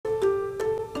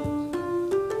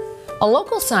A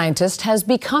local scientist has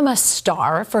become a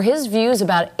star for his views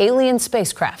about alien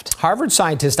spacecraft. Harvard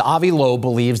scientist Avi Loeb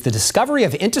believes the discovery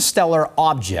of interstellar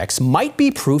objects might be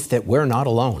proof that we're not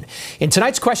alone. In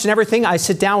tonight's Question Everything, I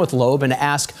sit down with Loeb and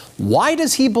ask, why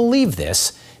does he believe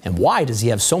this, and why does he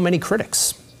have so many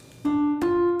critics?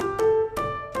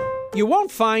 You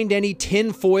won't find any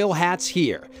tinfoil hats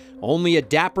here. Only a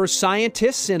dapper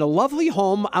scientist in a lovely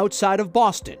home outside of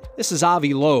Boston. This is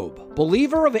Avi Loeb,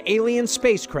 believer of alien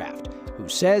spacecraft, who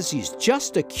says he's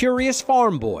just a curious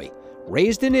farm boy,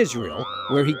 raised in Israel,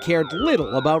 where he cared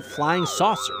little about flying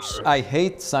saucers. I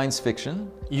hate science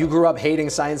fiction. You grew up hating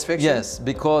science fiction? Yes,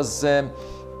 because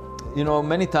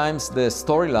many times the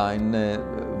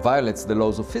storyline violates the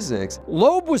laws of physics.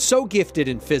 Loeb was so gifted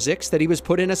in physics that he was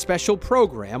put in a special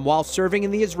program while serving in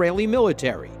the Israeli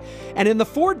military. And in the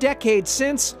 4 decades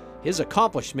since, his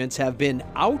accomplishments have been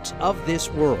out of this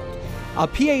world. A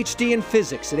PhD in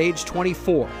physics at age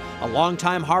 24, a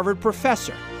longtime Harvard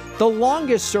professor, the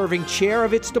longest-serving chair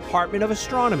of its Department of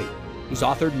Astronomy. He's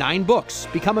authored 9 books,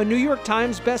 become a New York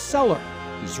Times bestseller.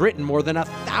 He's written more than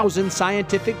 1,000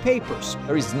 scientific papers.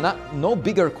 There is no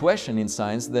bigger question in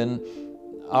science than,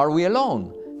 are we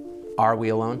alone? Are we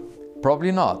alone?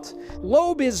 Probably not.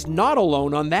 Loeb is not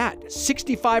alone on that.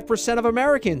 65% of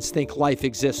Americans think life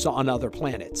exists on other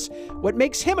planets. What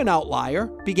makes him an outlier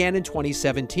began in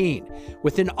 2017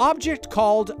 with an object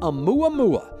called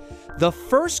Oumuamua, the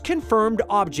first confirmed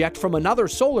object from another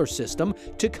solar system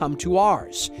to come to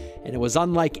ours. And it was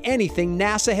unlike anything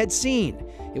NASA had seen.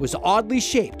 It was oddly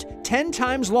shaped, 10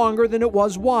 times longer than it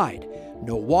was wide.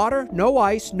 No water, no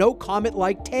ice, no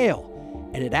comet-like tail.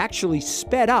 And it actually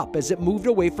sped up as it moved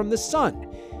away from the sun.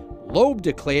 Loeb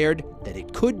declared that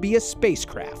it could be a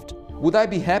spacecraft. Would I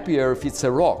be happier if it's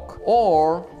a rock?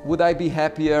 Or would I be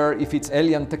happier if it's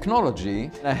alien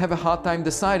technology? I have a hard time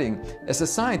deciding. As a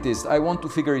scientist, I want to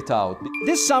figure it out.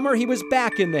 This summer, he was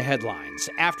back in the headlines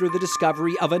after the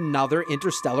discovery of another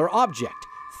interstellar object,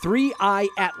 3I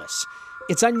Atlas.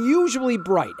 It's unusually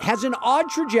bright, has an odd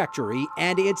trajectory,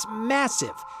 and it's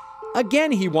massive.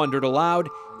 Again, he wondered aloud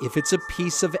if it's a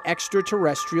piece of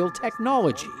extraterrestrial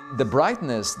technology. The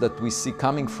brightness that we see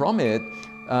coming from it,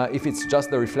 if it's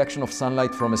just the reflection of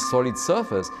sunlight from a solid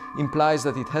surface, implies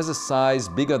that it has a size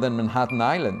bigger than Manhattan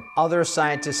Island. Other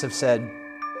scientists have said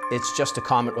it's just a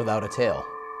comet without a tail.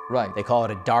 Right. They call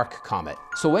it a dark comet.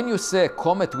 So when you say a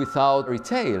comet without a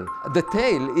tail, the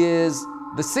tail is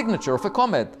the signature of a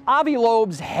comet. Avi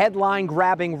Loeb's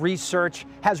headline-grabbing research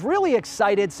has really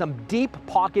excited some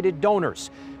deep-pocketed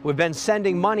donors who have been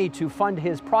sending money to fund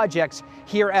his projects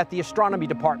here at the astronomy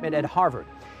department at Harvard.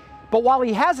 But while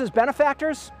he has his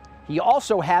benefactors, he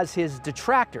also has his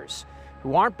detractors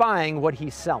who aren't buying what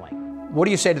he's selling. What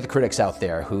do you say to the critics out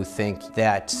there who think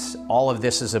that all of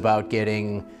this is about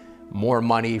getting more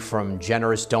money from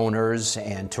generous donors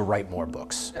and to write more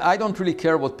books? I don't really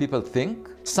care what people think.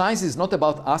 Science is not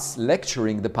about us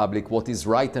lecturing the public what is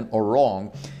right or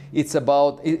wrong. It's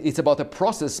about a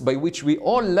process by which we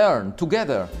all learn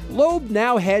together. Loeb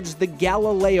now heads the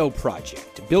Galileo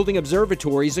Project, building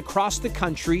observatories across the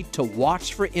country to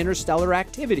watch for interstellar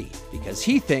activity, because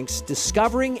he thinks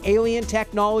discovering alien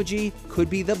technology could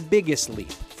be the biggest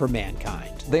leap for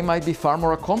mankind. They might be far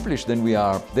more accomplished than we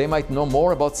are. They might know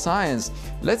more about science.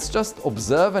 Let's just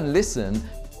observe and listen.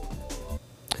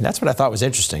 And that's what I thought was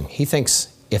interesting. He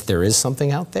thinks if there is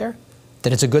something out there,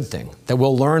 that it's a good thing, that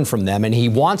we'll learn from them. And he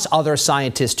wants other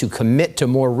scientists to commit to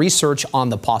more research on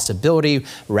the possibility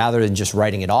rather than just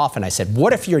writing it off. And I said,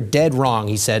 what if you're dead wrong?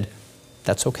 He said,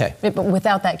 that's okay. But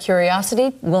without that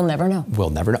curiosity, we'll never know.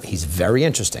 We'll never know. He's very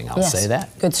interesting, I'll say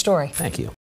that. Good story. Thank you.